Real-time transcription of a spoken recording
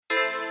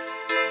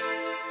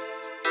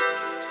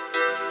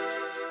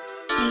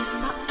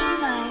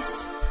Nice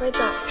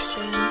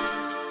production.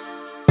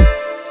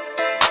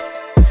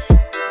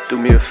 Do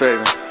me a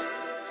favor.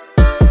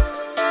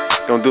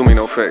 Don't do me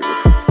no favors.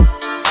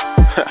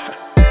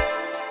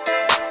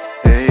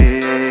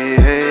 Hey, hey,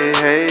 hey,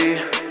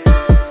 hey.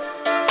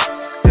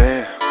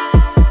 Yeah.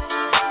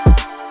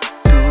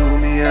 Do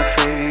me a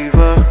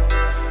favor.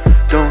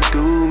 Don't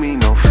do me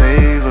no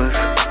favors.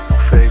 No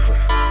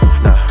favors.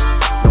 Nah,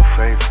 no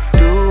favors.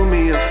 Do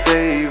me a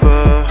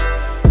favor.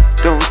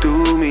 Don't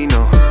do me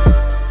no.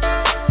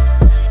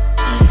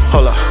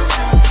 Hold up.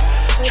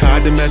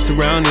 Tried to mess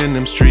around in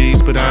them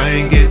streets, but I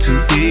ain't get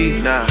too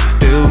deep. Nah.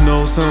 Still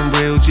know some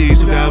real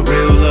G's who got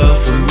real love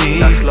for me.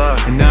 That's love.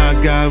 And I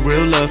got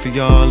real love for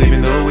y'all,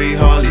 even though we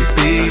hardly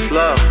speak. That's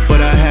love.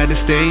 But I had to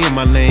stay in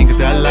my lane, cause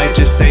that life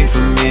just ain't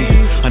for me.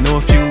 I know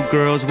a few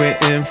girls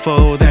with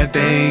info that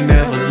they ain't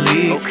never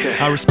leave. Okay.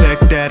 I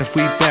respect that if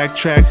we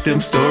backtrack,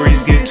 them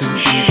stories get too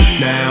deep.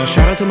 Now,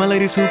 shout out to my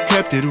ladies who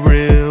kept it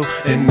real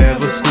and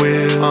never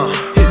squeal.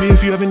 Hit me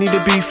if you ever need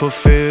to be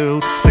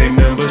fulfilled. Same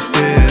number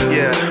still.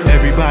 Yeah.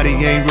 Everybody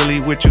ain't really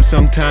with you,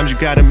 sometimes you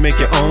gotta make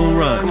your own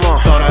run. Come on.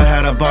 Thought I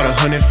had about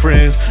 100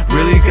 friends,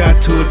 really got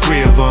 2 or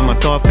 3 of them. I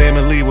thought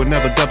family would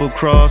never double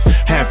cross,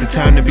 half the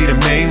time to be the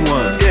main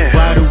ones. Yeah.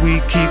 Why do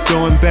we keep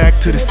going back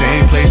to the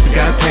same place we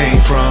got pain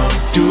from?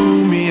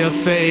 Do me a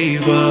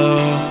favor,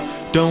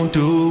 don't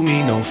do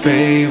me no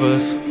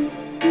favors.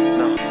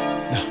 No.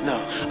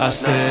 I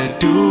said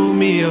do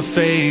me a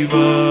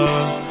favor,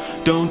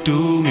 don't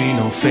do me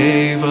no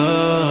favors.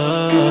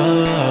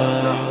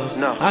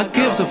 No. I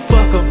gives a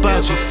fuck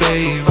about your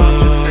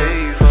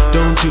favors,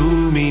 don't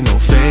do me no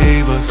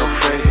favors. No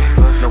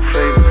favors. No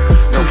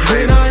favors. No Cause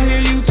when I hear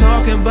you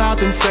talking about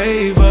them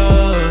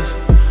favors,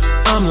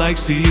 I'm like,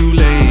 see you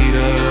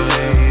later.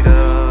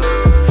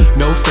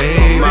 No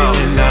favors.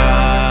 And I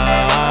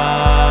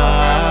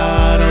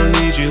don't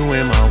need you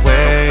in my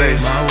way.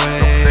 My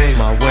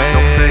way.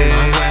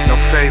 No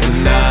favors.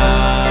 And I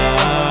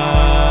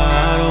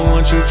don't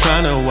want you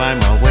tryna wipe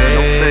my way.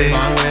 No favors.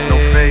 My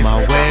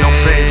way. No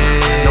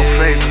favors. No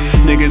favors.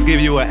 Niggas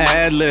give you an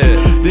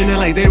ad-lib, then they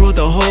like they wrote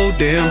the whole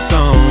damn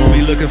song.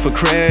 Be looking for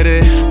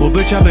credit, well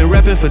bitch I've been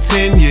rapping for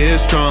 10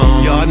 years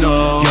strong. Y'all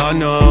know.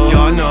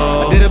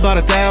 I did about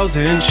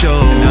 1,000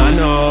 shows, and I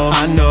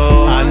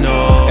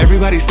know.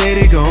 Everybody say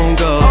they gon'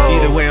 go,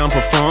 either way I'm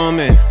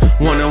performing,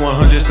 1 on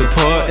 100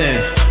 supporting.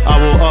 I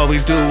will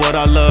always do what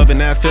I love, and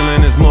that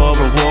feeling is more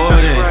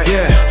rewarding. Right.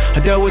 Yeah, I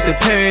dealt with the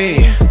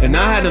pain, and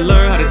I had to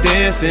learn how to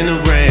dance in the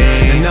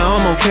rain. And now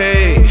I'm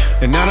okay,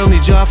 and I don't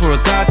need y'all for a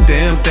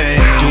goddamn thing.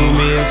 Do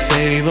me a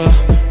favor,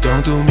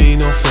 don't do me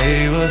no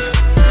favors.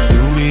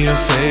 Do me a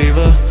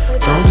favor,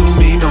 don't do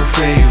me no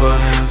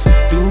favors.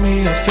 Do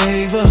me a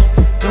favor,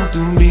 don't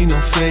do me no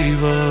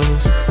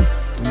favors.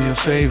 Do me a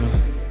favor,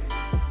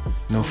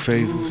 no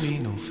favors.